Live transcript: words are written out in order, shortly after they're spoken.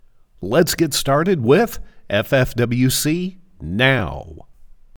Let's get started with FFWC Now.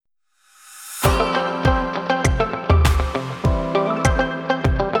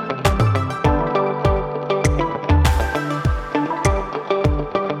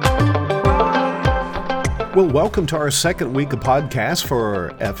 Well, welcome to our second week of podcast for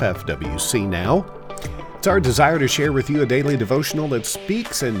FFWC Now. It's our desire to share with you a daily devotional that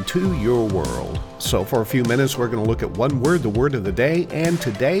speaks into your world. So for a few minutes, we're going to look at one word, the word of the day, and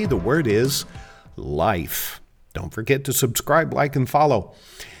today the word is life. Don't forget to subscribe, like, and follow.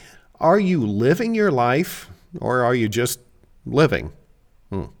 Are you living your life, or are you just living?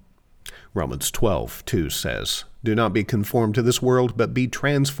 Romans 12:2 says, "Do not be conformed to this world, but be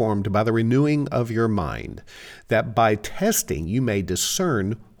transformed by the renewing of your mind, that by testing you may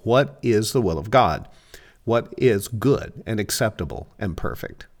discern what is the will of God, what is good and acceptable and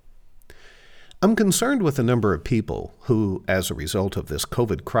perfect." I'm concerned with the number of people who, as a result of this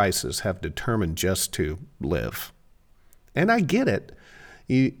COVID crisis, have determined just to live. And I get it.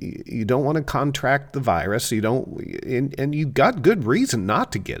 You don't want to contract the virus. And you've got good reason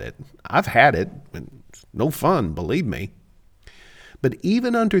not to get it. I've had it. And it's no fun, believe me. But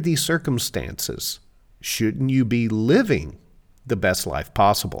even under these circumstances, shouldn't you be living the best life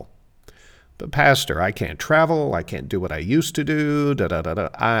possible? But Pastor, I can't travel. I can't do what I used to do.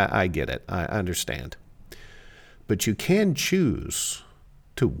 I get it. I understand. But you can choose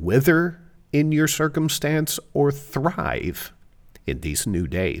to wither in your circumstance or thrive in these new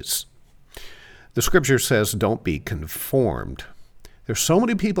days. The scripture says, don't be conformed. There's so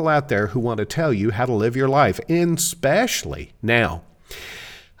many people out there who want to tell you how to live your life, especially now.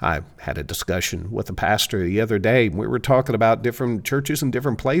 I had a discussion with a pastor the other day. We were talking about different churches and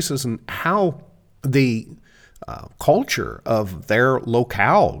different places and how the culture of their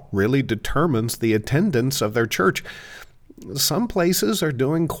locale really determines the attendance of their church. Some places are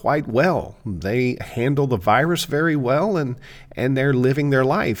doing quite well. They handle the virus very well and they're living their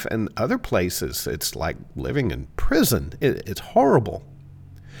life. And other places, it's like living in prison. It's horrible.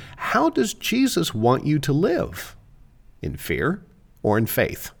 How does Jesus want you to live? In fear or in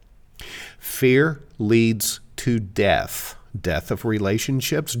faith? Fear leads to death. Death of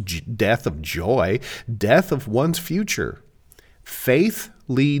relationships, death of joy, death of one's future. Faith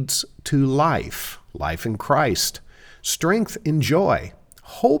leads to life, life in Christ. Strength in joy,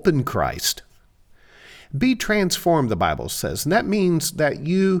 hope in Christ. Be transformed, the Bible says, and that means that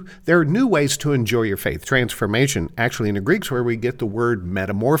there are new ways to enjoy your faith. Transformation, actually in the Greek, is where we get the word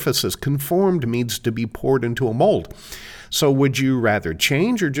metamorphosis. Conformed means to be poured into a mold. So would you rather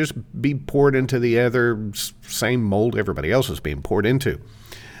change or just be poured into the other same mold everybody else is being poured into?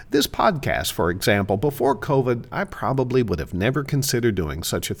 This podcast, for example, before COVID, I probably would have never considered doing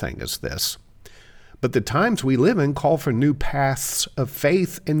such a thing as this. But the times we live in call for new paths of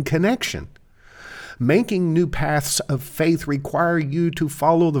faith and connection. Making new paths of faith require you to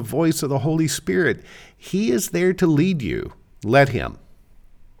follow the voice of the Holy Spirit. He is there to lead you. Let Him.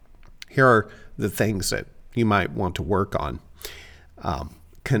 Here are the things that you might want to work on.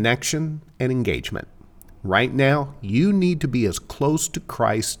 Connection and engagement. Right now, you need to be as close to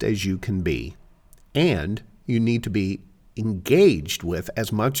Christ as you can be. And you need to be engaged with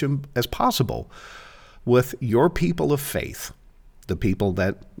as much as possible with your people of faith, the people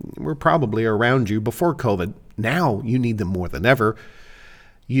that were probably around you before COVID. Now you need them more than ever.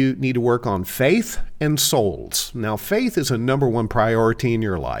 You need to work on faith and souls. Now, faith is a number one priority in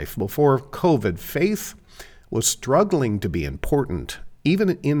your life. Before COVID, faith was struggling to be important,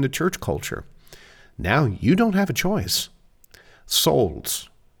 even in the church culture. Now you don't have a choice. Souls.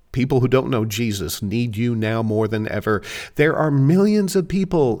 People who don't know Jesus need you now more than ever. There are millions of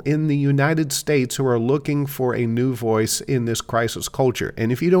people in the United States who are looking for a new voice in this crisis culture.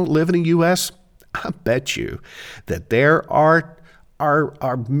 And if you don't live in the U.S., I bet you that there are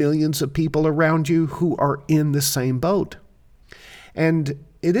millions of people around you who are in the same boat. And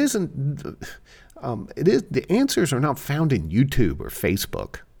the answers are not found in YouTube or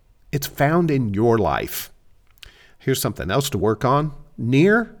Facebook. It's found in your life. Here's something else to work on.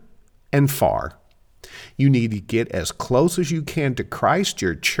 Near and far. You need to get as close as you can to Christ,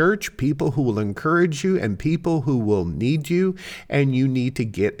 your church, people who will encourage you, and people who will need you. And you need to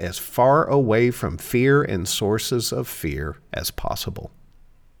get as far away from fear and sources of fear as possible.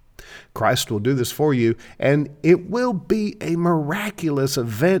 Christ will do this for you, and it will be a miraculous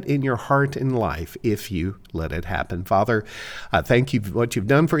event in your heart and life if you let it happen. Father, I thank you for what you've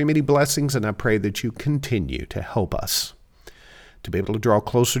done for your many blessings, and I pray that you continue to help us to be able to draw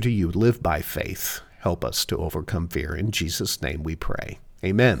closer to you, live by faith. Help us to overcome fear. In Jesus' name we pray.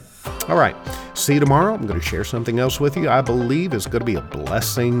 Amen. All right. See you tomorrow. I'm going to share something else with you I believe is going to be a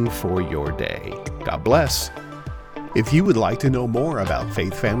blessing for your day. God bless. If you would like to know more about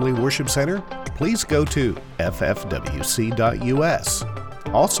Faith Family Worship Center, please go to ffwc.us.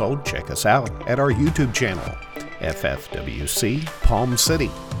 Also, check us out at our YouTube channel, FFWC Palm City.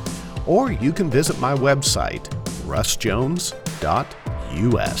 Or you can visit my website,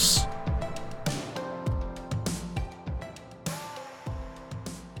 russjones.us.